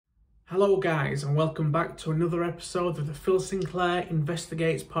Hello guys, and welcome back to another episode of the Phil Sinclair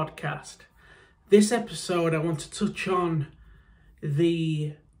Investigates podcast. This episode I want to touch on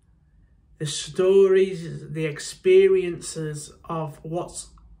the stories, the experiences of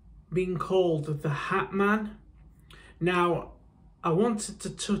what's being called the Hat Man. Now, I wanted to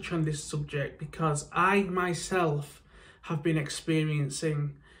touch on this subject because I myself have been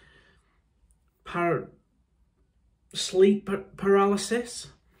experiencing sleep paralysis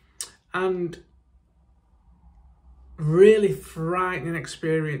and really frightening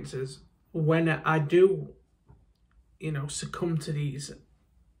experiences when I do, succumb to these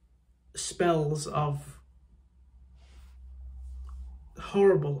spells of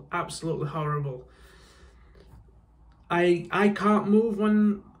horrible, absolutely horrible. I can't move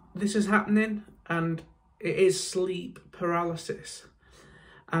when this is happening, and it is sleep paralysis.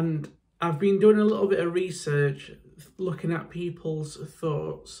 And I've been doing a little bit of research, looking at people's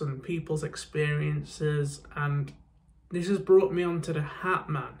thoughts and people's experiences, and this has brought me onto the Hat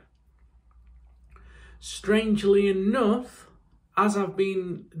Man. Strangely enough, as I've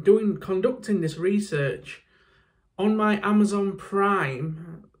been conducting this research, on my Amazon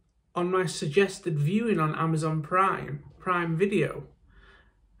Prime, on my suggested viewing on Amazon Prime Video,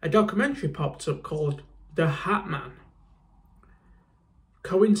 a documentary popped up called The Hat Man.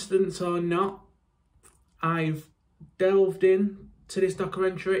 Coincidence or not, I've delved in to this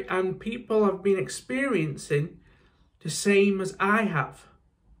documentary and people have been experiencing the same as I have.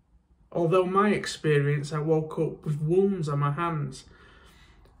 Although my experience, I woke up with wounds on my hands,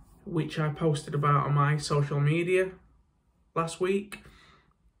 which I posted about on my social media last week.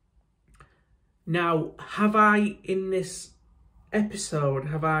 Now, have I, in this episode,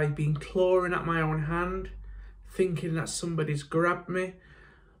 have I been clawing at my own hand, thinking that somebody's grabbed me,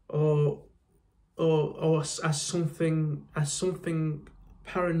 or as something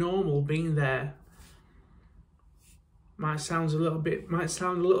paranormal being there? Might sound a little bit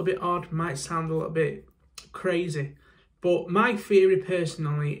odd, might sound a little bit crazy, but my theory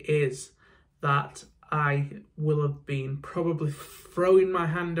personally is that I will have been probably throwing my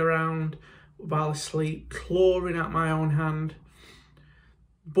hand around while asleep, clawing at my own hand.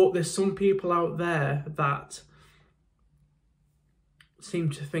 But there's some people out there that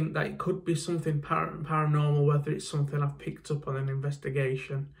seem to think that it could be something paranormal, whether it's something I've picked up on an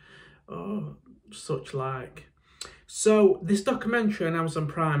investigation or such like. So this documentary on Amazon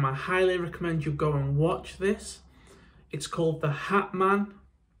Prime, I highly recommend you go and watch this. It's called The Hat Man.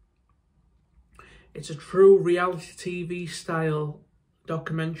 It's a true reality TV style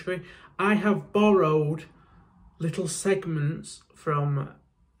documentary. I have borrowed little segments from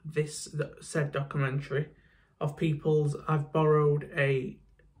this said documentary of people's. I've borrowed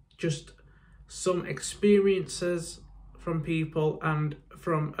just some experiences from people and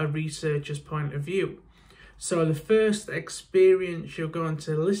from a researcher's point of view. So the first experience you're going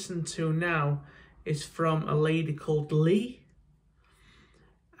to listen to now is from a lady called Lee,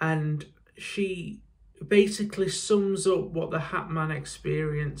 and she basically sums up what the Hat Man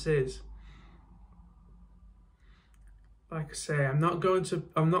experience is. Like I say, I'm not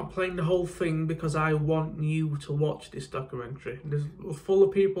playing the whole thing because I want you to watch this documentary. It's full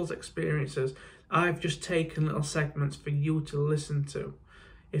of people's experiences. I've just taken little segments for you to listen to.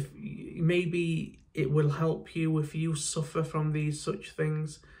 If maybe it will help you if you suffer from such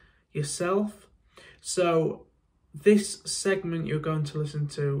things yourself. So this segment you're going to listen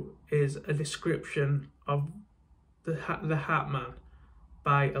to is a description of the Hat Man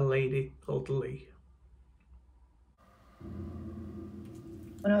by a lady called Lee.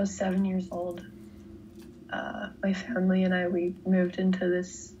 When I was 7 years old, my family and we moved into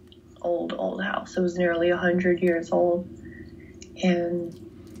this old house. It was nearly 100 years old, and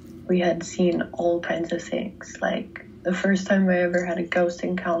we had seen all kinds of things. Like, the first time I ever had a ghost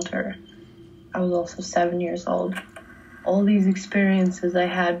encounter, I was also 7 years old. All these experiences I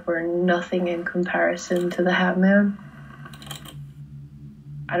had were nothing in comparison to the Hat Man.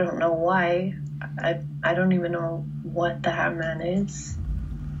 I don't know why. I don't even know what the Hat Man is.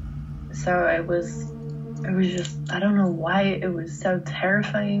 So it was just, I don't know why it was so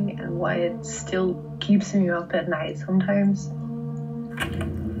terrifying and why it still keeps me up at night sometimes.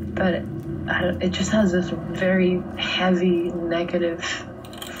 But it just has this very heavy negative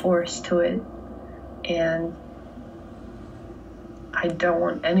force to it, and I don't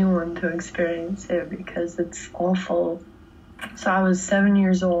want anyone to experience it because it's awful. So I was 7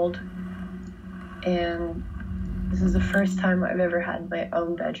 years old, and this is the first time I've ever had my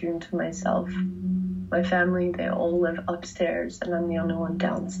own bedroom to myself. My family, they all live upstairs, and I'm the only one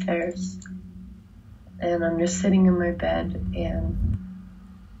downstairs. And I'm just sitting in my bed, and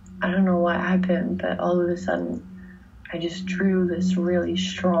I don't know what happened, but all of a sudden I just drew this really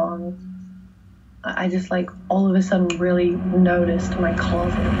strong. I just like all of a sudden really noticed my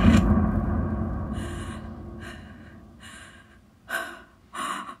closet.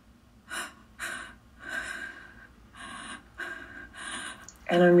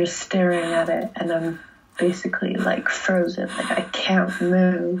 And I'm just staring at it, and I'm basically like frozen, like I can't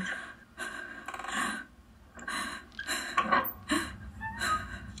move.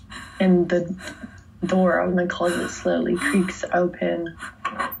 And the door of my closet slowly creaks open.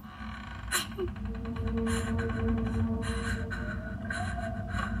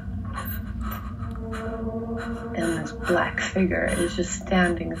 And this black figure is just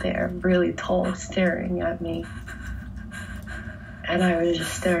standing there, really tall, staring at me. And I was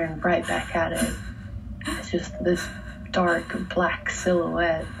just staring right back at it. It's just this dark black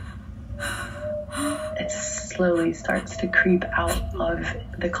silhouette. It slowly starts to creep out of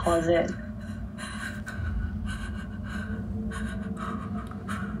the closet.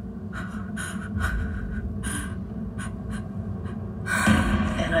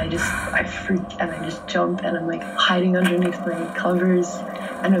 And I freak and I just jump and I'm like hiding underneath my covers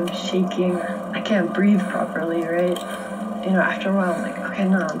and I'm shaking. I can't breathe properly, right? You know, after a while I'm like, okay,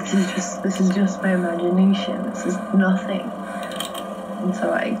 no, this is just my imagination. This is nothing. And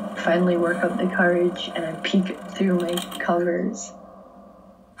so I finally work up the courage and I peek through my covers.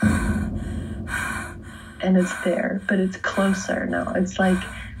 And it's there, but it's closer now. It's like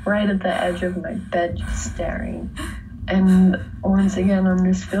right at the edge of my bed, just staring. And once again, I'm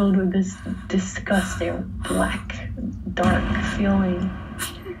just filled with this disgusting, black, dark feeling.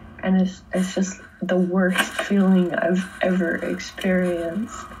 And it's just the worst feeling I've ever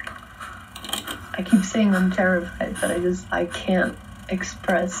experienced. I keep saying I'm terrified, but I can't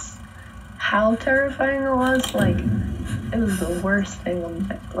express how terrifying it was. Like, it was the worst thing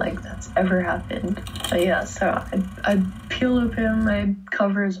like that's ever happened. But yeah, so I peel open my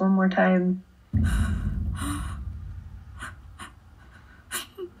covers one more time.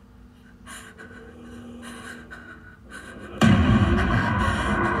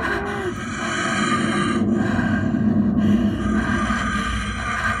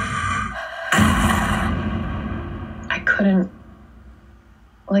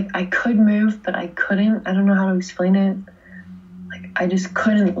 I could move, but I couldn't. I don't know how to explain it. Like, I just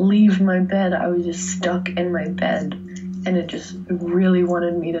couldn't leave my bed. I was just stuck in my bed, and it just really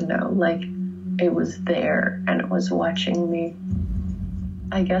wanted me to know. Like, it was there, and it was watching me.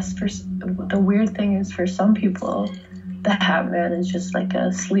 I guess the weird thing is, for some people, the Hat Man is just like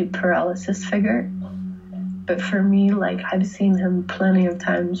a sleep paralysis figure. But for me, like, I've seen him plenty of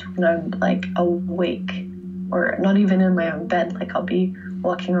times when I'm, like, awake, or not even in my own bed. Like, I'll be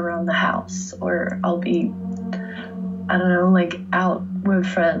walking around the house, or I'll be, I don't know, like out with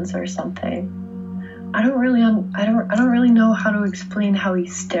friends or something. I don't really know how to explain how he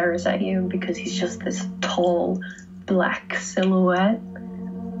stares at you, because he's just this tall black silhouette,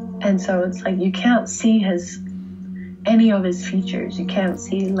 and so it's like you can't see any of his features. You can't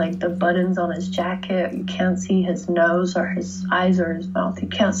see like the buttons on his jacket. You can't see his nose or his eyes or his mouth. You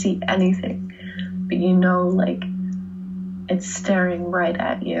can't see anything, but you know, like, it's staring right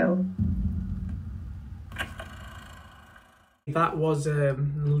at you. That was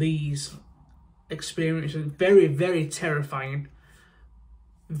Lee's experience. Very, very terrifying.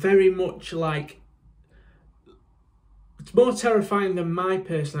 Very much like, it's more terrifying than my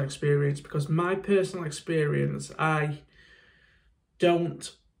personal experience, because my personal experience, I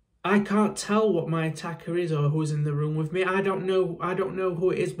can't tell what my attacker is or who's in the room with me. I don't know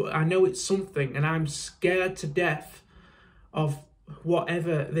who it is, but I know it's something, and I'm scared to death of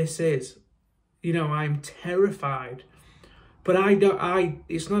whatever this is. You know, I'm terrified. But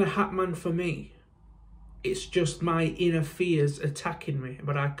it's not a Hat Man for me. It's just my inner fears attacking me.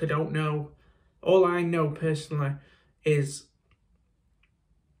 But I don't know. All I know personally is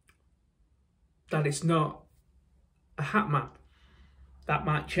that it's not a Hat Man. That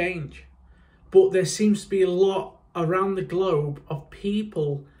might change. But there seems to be a lot around the globe of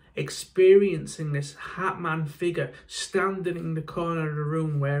people experiencing this Hat Man figure standing in the corner of the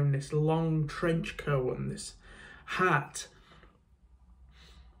room wearing this long trench coat and this hat.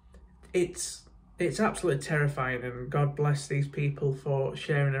 It's absolutely terrifying, and God bless these people for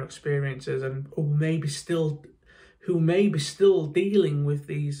sharing their experiences, and who may be still dealing with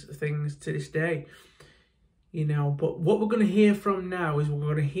these things to this day. You know, but what we're going to hear from now is we're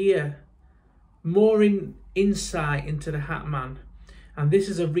going to hear more insight into the Hat Man. And this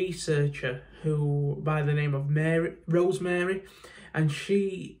is a researcher who, by the name of Rosemary, and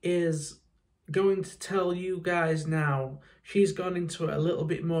she is going to tell you guys now. She's gone into it a little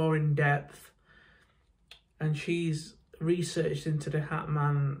bit more in depth, and she's researched into the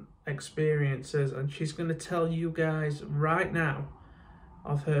Hatman experiences, and she's going to tell you guys right now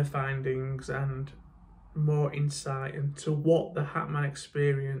of her findings and more insight into what the Hatman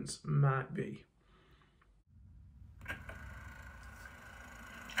experience might be.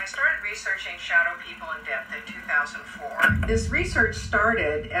 I started researching shadow people in depth in 2004. This research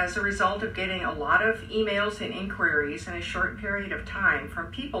started as a result of getting a lot of emails and inquiries in a short period of time from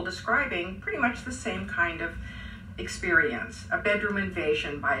people describing pretty much the same kind of experience, a bedroom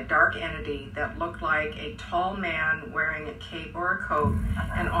invasion by a dark entity that looked like a tall man wearing a cape or a coat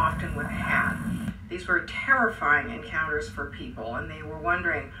and often with a hat. These were terrifying encounters for people, and they were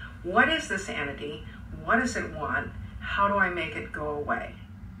wondering, what is this entity? What does it want? How do I make it go away?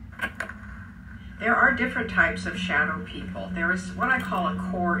 There are different types of shadow people. There is what I call a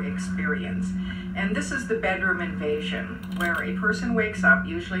core experience, and this is the bedroom invasion, where a person wakes up,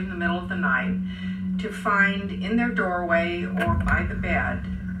 usually in the middle of the night, to find in their doorway or by the bed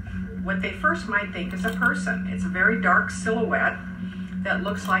what they first might think is a person. It's a very dark silhouette that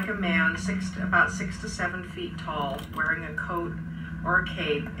looks like a man about 6 to 7 feet tall, wearing a coat or a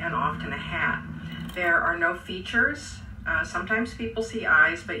cape and often a hat. There are no features. Sometimes people see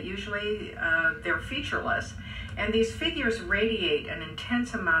eyes, but usually they're featureless. And these figures radiate an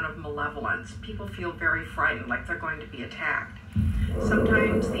intense amount of malevolence. People feel very frightened, like they're going to be attacked.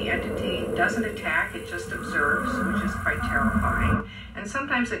 Sometimes the entity doesn't attack, it just observes, which is quite terrifying. And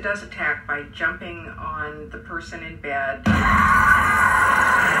sometimes it does attack by jumping on the person in bed,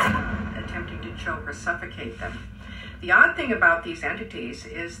 attempting to choke or suffocate them. The odd thing about these entities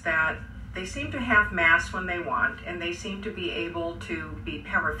is that they seem to have mass when they want, and they seem to be able to be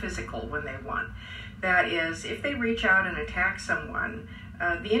paraphysical when they want. That is, if they reach out and attack someone,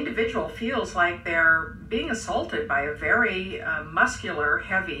 the individual feels like they're being assaulted by a very muscular,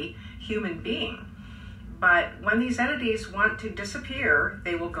 heavy human being. But when these entities want to disappear,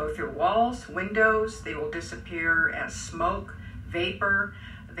 they will go through walls, windows, they will disappear as smoke, vapor,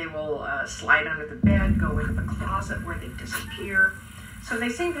 they will slide under the bed, go into the closet where they disappear. So they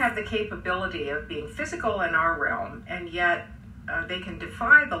seem to have the capability of being physical in our realm, and yet they can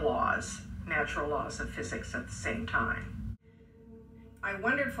defy the laws, natural laws of physics at the same time. I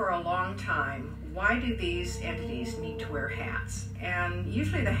wondered for a long time, why do these entities need to wear hats? And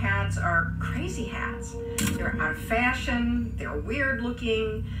usually the hats are crazy hats. They're out of fashion, they're weird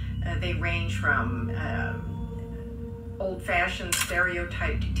looking, they range from old-fashioned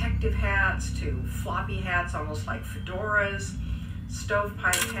stereotype detective hats to floppy hats almost like fedoras,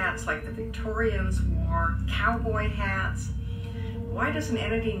 stovepipe hats like the Victorians wore, cowboy hats. Why does an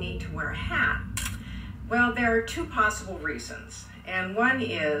entity need to wear a hat? Well, there are two possible reasons. And one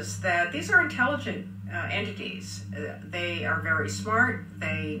is that these are intelligent entities. They are very smart.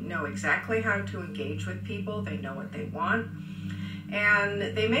 They know exactly how to engage with people. They know what they want.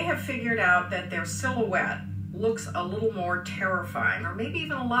 And they may have figured out that their silhouette looks a little more terrifying, or maybe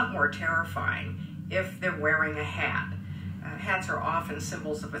even a lot more terrifying, if they're wearing a hat. Hats are often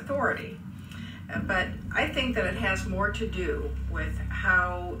symbols of authority. But I think that it has more to do with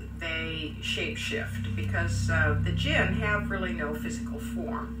how they shapeshift, because the jinn have really no physical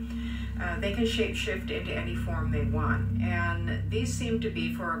form. They can shapeshift into any form they want, and these seem to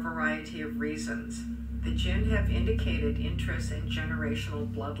be for a variety of reasons. The jinn have indicated interest in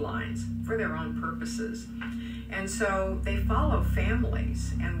generational bloodlines for their own purposes. And so they follow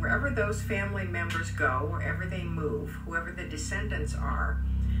families, and wherever those family members go, wherever they move, whoever the descendants are,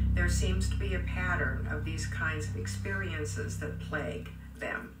 there seems to be a pattern of these kinds of experiences that plague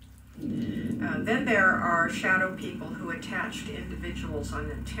them. Then there are shadow people who attach to individuals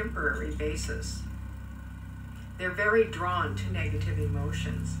on a temporary basis. They're very drawn to negative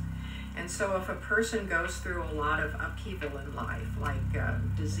emotions. And so if a person goes through a lot of upheaval in life, like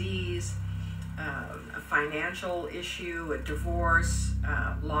disease, a financial issue, a divorce,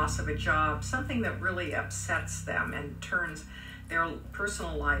 loss of a job, something that really upsets them and turns their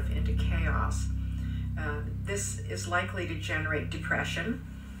personal life into chaos, this is likely to generate depression,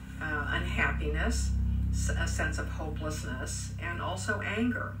 unhappiness, a sense of hopelessness, and also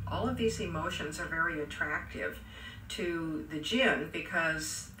anger. All of these emotions are very attractive to the jinn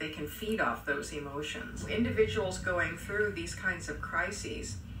because they can feed off those emotions. Individuals going through these kinds of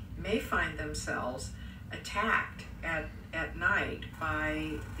crises may find themselves attacked at night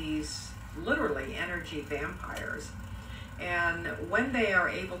by these literally energy vampires. And when they are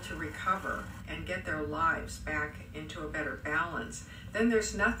able to recover and get their lives back into a better balance, then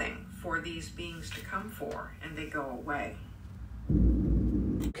there's nothing for these beings to come for, and they go away.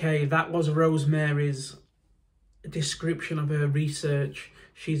 Okay, that was Rosemary's description of her research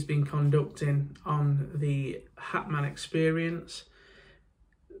she's been conducting on the Hatman experience.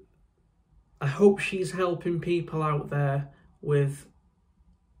 I hope she's helping people out there with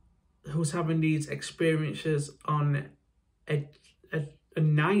who's having these experiences on a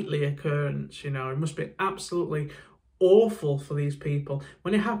nightly occurrence. You know, it must be absolutely awful for these people.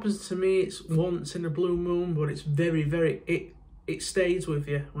 When it happens to me, it's once in a blue moon, but it's very, very, it stays with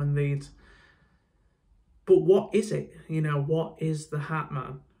you when these. But what is it? You know, what is the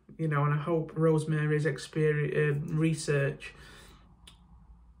Hatman? You know, and I hope Rosemary's research,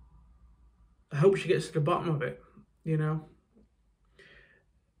 I hope she gets to the bottom of it, you know.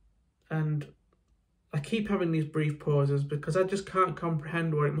 And I keep having these brief pauses because I just can't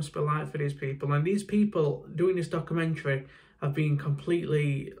comprehend what it must be like for these people. And these people doing this documentary have been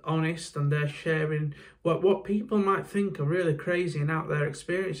completely honest, and they're sharing what people might think are really crazy and out there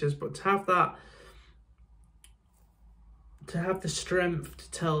experiences. But to have that, to have the strength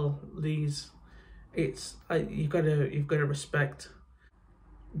to tell these, you've got to respect.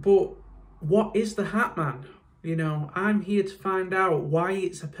 But what is the Hatman? You know, I'm here to find out why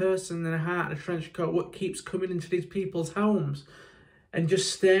it's a person in a hat and a trench coat, what keeps coming into these people's homes and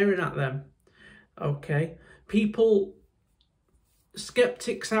just staring at them. Okay, people,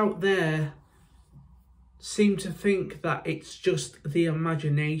 skeptics out there seem to think that it's just the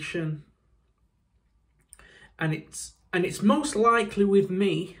imagination, and it's most likely with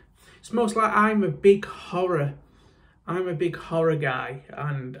me. It's most like I'm a big horror guy,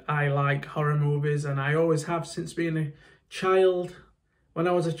 and I like horror movies, and I always have since being a child. When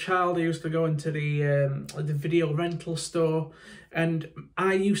I was a child, I used to go into the video rental store, and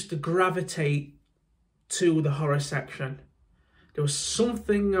I used to gravitate to the horror section. There was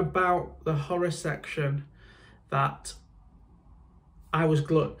something about the horror section that I was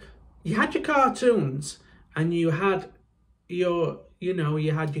glued. You had your cartoons, and you had your, you know,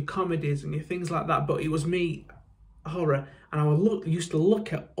 you had your comedies and your things like that, but it was me, horror. And I used to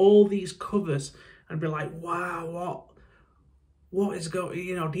look at all these covers and be like, wow, what is going,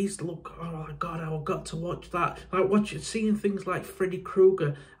 you know, these look, oh my god, I've got to watch that. Like seeing things like Freddy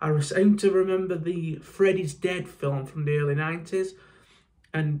Krueger. I seem to remember the Freddy's Dead film from the early 90s,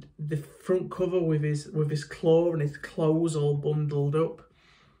 and the front cover with his claw and his clothes all bundled up,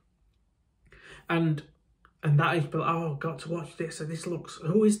 and that is, oh, I've got to watch this. And this looks,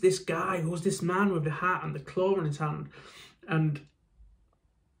 who is this guy? Who's this man with the hat and the claw in his hand? And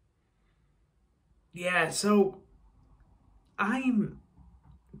yeah, so I'm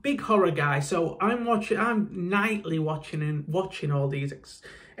a big horror guy. So I'm nightly watching all these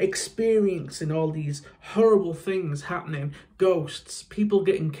experiencing all these horrible things happening, ghosts, people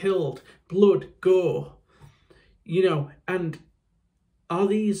getting killed, blood, gore, you know, and are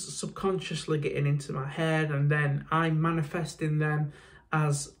these subconsciously getting into my head, and then I'm manifesting them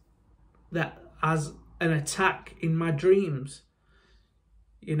as an attack in my dreams,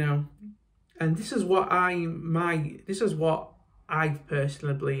 you know? And this is what I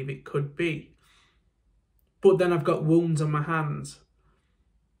personally believe it could be. But then I've got wounds on my hands,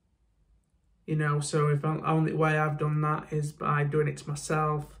 you know, so if the only way I've done that is by doing it to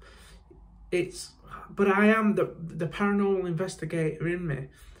myself. But I am the paranormal investigator in me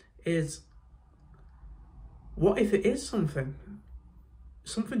is, what if it is something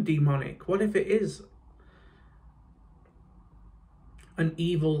demonic? What if it is an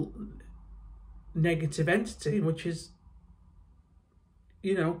evil, negative entity, which is,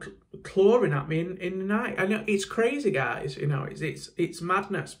 you know, clawing at me in the night? I know it's crazy, guys, you know, it's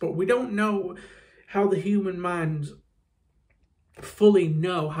madness, but we don't know how the human mind, fully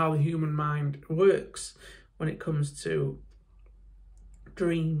know how the human mind works when it comes to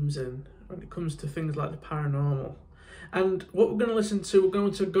dreams and when it comes to things like the paranormal. And what we're going to listen to, we're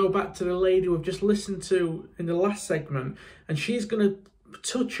going to go back to the lady we've just listened to in the last segment, and she's going to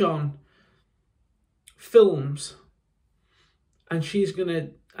touch on films, and she's going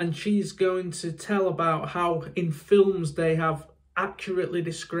to tell about how in films they have accurately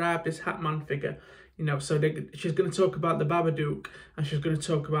described this Hatman figure. You know, so she's going to talk about the Babadook, and she's going to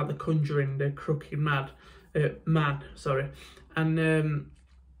talk about the Conjuring, the crooked man. And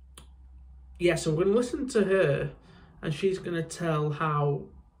yeah, so we're going to listen to her, and she's going to tell how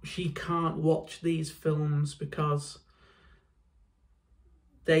she can't watch these films because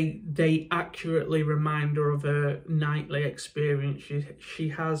they accurately remind her of a nightly experience she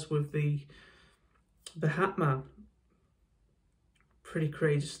has with the Hatman. Pretty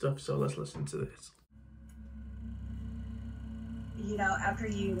crazy stuff. So let's listen to this. You know, after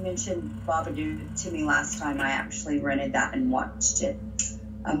you mentioned Babadook to me last time, I actually rented that and watched it.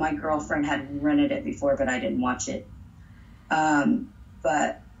 My girlfriend had rented it before, but I didn't watch it.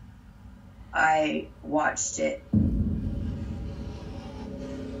 But I watched it,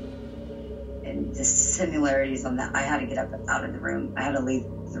 and the similarities on that, I had to get up out of the room. I had to leave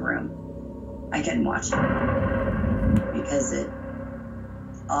the room. I couldn't watch it because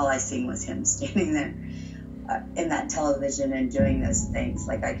all I seen was him standing there in that television and doing those things.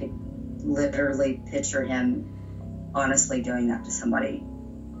 Like, I could literally picture him honestly doing that to somebody.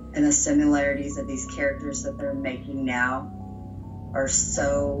 And the similarities of these characters that they're making now are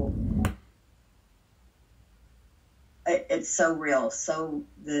so, it's so real. So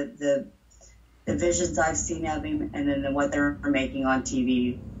the visions I've seen of him, and then what they're making on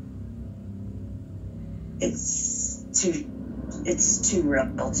TV, it's too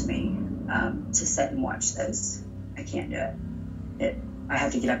real to me to sit and watch those. I can't do it. I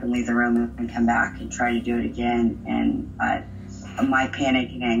have to get up and leave the room and come back and try to do it again, and my panic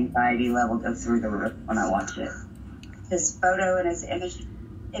and anxiety level go through the roof when I watch it. His photo and his image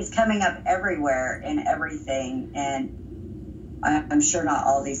is coming up everywhere and everything, and I'm sure not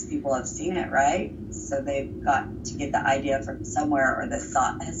all these people have seen it, right? So they've got to get the idea from somewhere, or the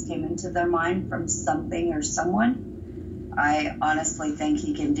thought has came into their mind from something or someone. I honestly think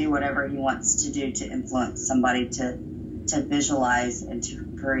he can do whatever he wants to do to influence somebody to visualize and to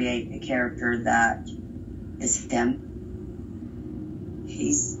create a character that is him.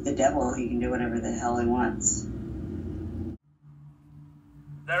 He's the devil. He can do whatever the hell he wants.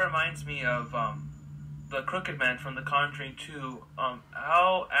 That reminds me of the Crooked Man from The Conjuring 2.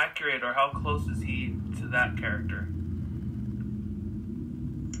 How accurate or how close is he to that character?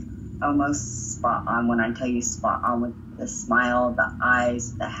 Almost spot on. When I tell you spot on, with the smile, the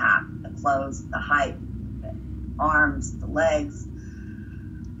eyes, the hat, the clothes, the height, the arms, the legs.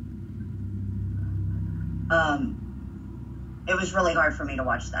 It was really hard for me to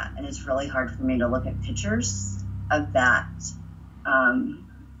watch that, and it's really hard for me to look at pictures of that.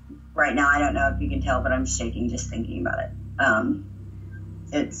 Right now, I don't know if you can tell, but I'm shaking just thinking about it.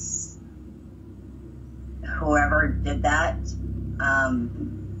 It's whoever did that.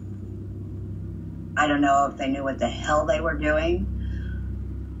 I don't know if they knew what the hell they were doing,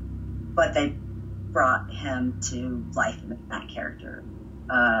 but they brought him to life in that character.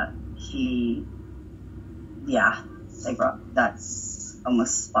 That's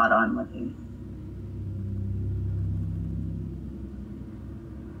almost spot on with him.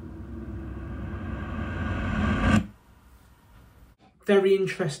 Very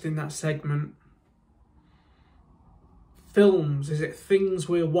interesting, that segment. Films, is it things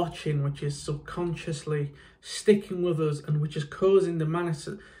we're watching which is subconsciously sticking with us and which is causing the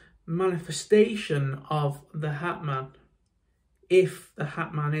manifestation of the Hat Man? If the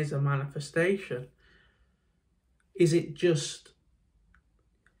Hat Man is a manifestation, is it just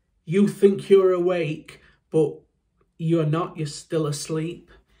you think you're awake but you're not, you're still asleep,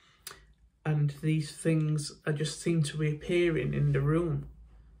 and these things are just seem to be appearing in the room?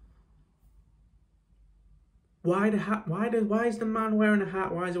 Why the hat? Why is the man wearing a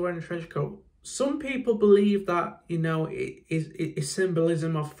hat? Why is he wearing a trench coat? Some people believe that, you know, it is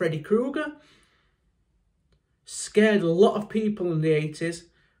symbolism of Freddy Krueger. Scared a lot of people in the 80s.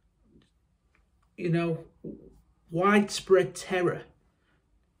 You know, widespread terror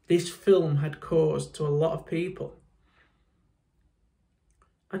this film had caused to a lot of people.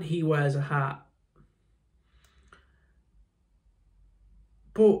 And he wears a hat.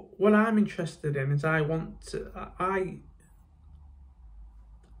 But what I'm interested in is I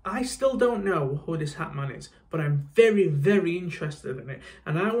still don't know who this Hat Man is, but I'm very, very interested in it.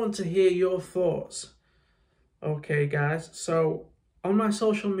 And I want to hear your thoughts. Okay, guys. So on my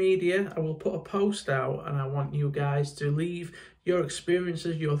social media, I will put a post out, and I want you guys to leave your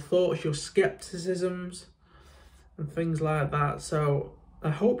experiences, your thoughts, your skepticisms, and things like that. So I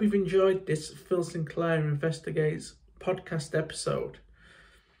hope you've enjoyed this Phil Sinclair Investigates podcast episode.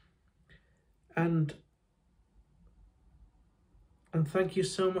 And thank you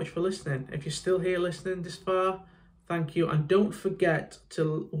so much for listening. If you're still here listening this far, thank you. And don't forget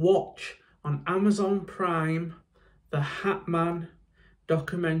to watch on Amazon Prime the Hat Man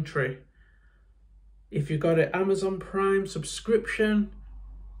documentary. If you've got an Amazon Prime subscription,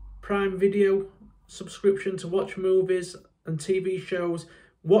 Prime Video subscription to watch movies and TV shows,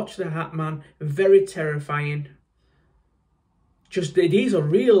 watch the Hat Man. Very terrifying. These are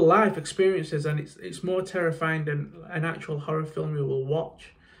real life experiences, and it's more terrifying than an actual horror film you will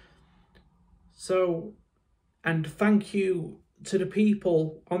watch. So, and thank you to the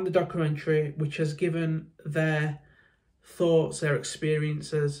people on the documentary which has given their thoughts, their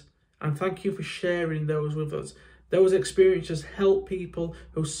experiences, and thank you for sharing those with us. Those experiences help people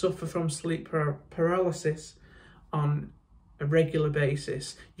who suffer from sleep paralysis on a regular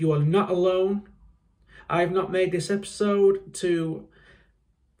basis. You are not alone. I've not made this episode to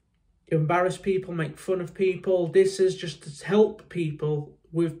embarrass people, make fun of people. This is just to help people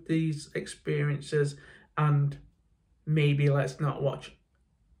with these experiences, and maybe let's not watch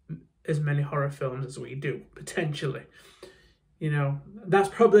as many horror films as we do, potentially. You know, that's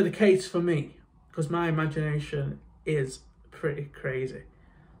probably the case for me, because my imagination is pretty crazy.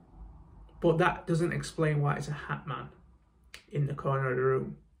 But that doesn't explain why it's a hat man in the corner of the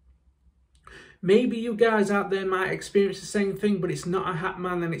room. Maybe you guys out there might experience the same thing, but it's not a hat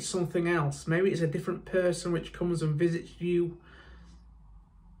man and it's something else. Maybe it's a different person which comes and visits you.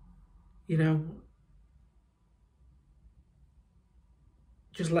 You know,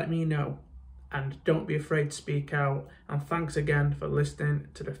 just let me know, and don't be afraid to speak out. And thanks again for listening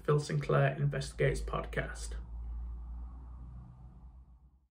to the Phil Sinclair Investigates podcast.